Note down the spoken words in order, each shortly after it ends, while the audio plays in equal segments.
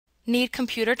Need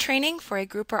computer training for a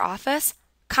group or office?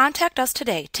 Contact us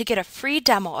today to get a free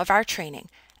demo of our training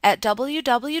at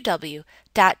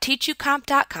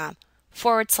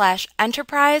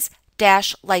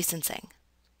www.teachucomp.com/enterprise-licensing.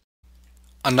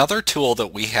 Another tool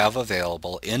that we have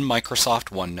available in Microsoft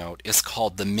OneNote is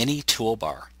called the Mini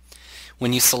Toolbar.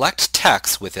 When you select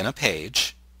text within a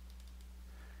page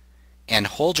and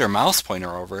hold your mouse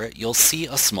pointer over it, you'll see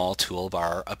a small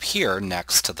toolbar appear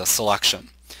next to the selection.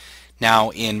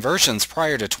 Now, in versions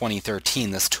prior to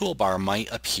 2013, this toolbar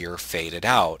might appear faded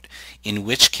out, in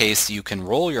which case you can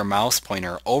roll your mouse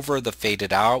pointer over the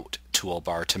faded out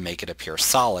toolbar to make it appear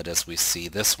solid, as we see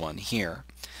this one here.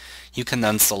 You can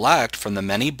then select from the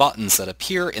many buttons that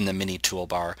appear in the Mini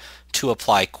Toolbar to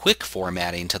apply quick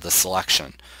formatting to the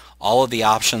selection. All of the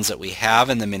options that we have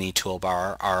in the Mini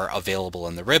Toolbar are available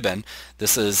in the ribbon.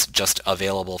 This is just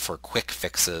available for quick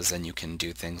fixes, and you can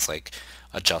do things like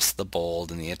adjust the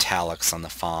bold and the italics on the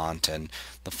font and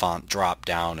the font drop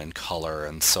down in color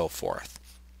and so forth.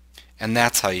 And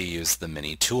that's how you use the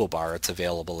Mini Toolbar. It's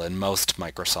available in most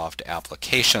Microsoft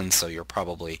applications, so you're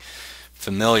probably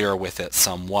familiar with it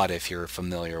somewhat if you're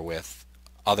familiar with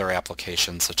other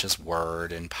applications such as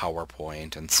Word and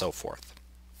PowerPoint and so forth.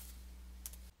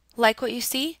 Like what you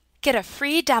see? Get a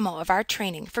free demo of our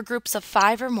training for groups of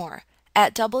 5 or more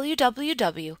at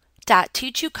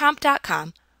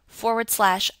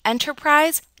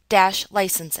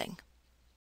www.teachucomp.com/enterprise-licensing.